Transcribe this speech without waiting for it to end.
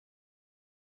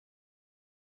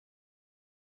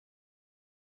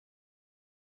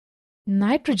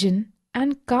nitrogen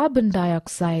and carbon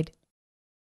dioxide.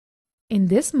 In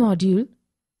this module,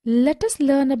 let us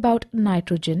learn about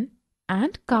nitrogen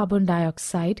and carbon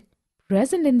dioxide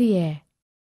present in the air.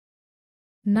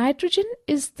 Nitrogen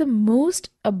is the most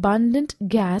abundant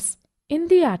gas in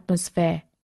the atmosphere.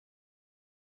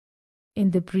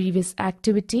 In the previous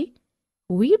activity,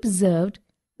 we observed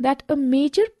that a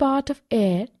major part of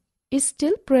air is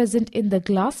still present in the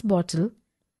glass bottle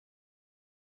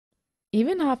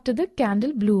even after the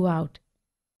candle blew out.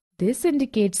 This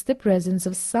indicates the presence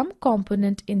of some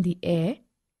component in the air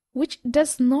which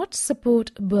does not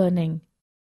support burning.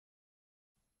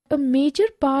 A major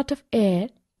part of air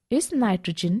is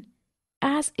nitrogen,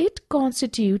 as it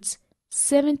constitutes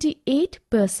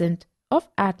 78% of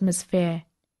atmosphere.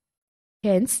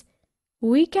 Hence,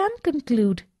 we can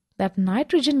conclude that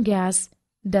nitrogen gas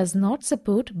does not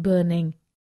support burning.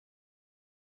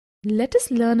 Let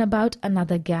us learn about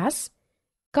another gas,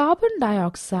 carbon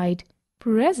dioxide,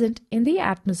 present in the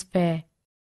atmosphere.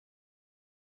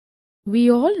 We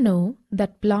all know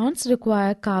that plants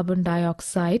require carbon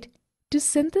dioxide to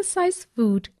synthesize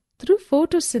food through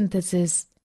photosynthesis.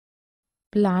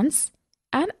 Plants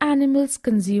and animals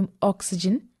consume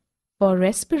oxygen for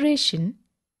respiration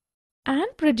and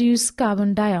produce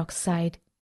carbon dioxide.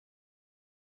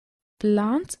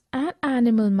 Plant and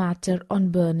animal matter on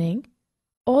burning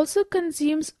also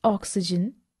consumes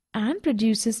oxygen and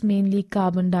produces mainly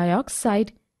carbon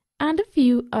dioxide and a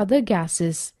few other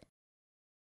gases.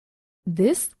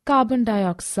 This carbon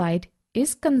dioxide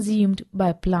is consumed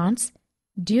by plants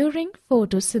during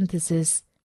photosynthesis.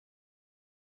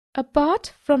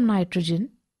 Apart from nitrogen,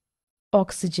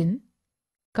 oxygen,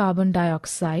 carbon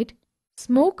dioxide,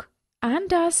 smoke and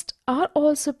dust are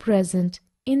also present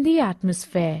in the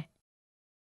atmosphere.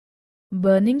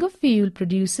 Burning of fuel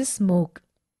produces smoke.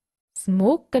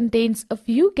 Smoke contains a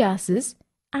few gases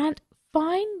and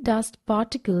fine dust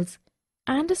particles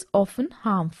and is often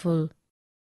harmful.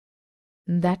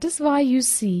 That is why you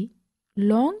see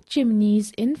long chimneys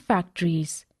in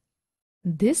factories.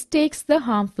 This takes the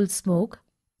harmful smoke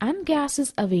and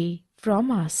gases away from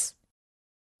us.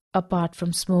 Apart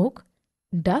from smoke,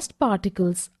 dust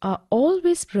particles are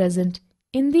always present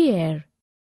in the air.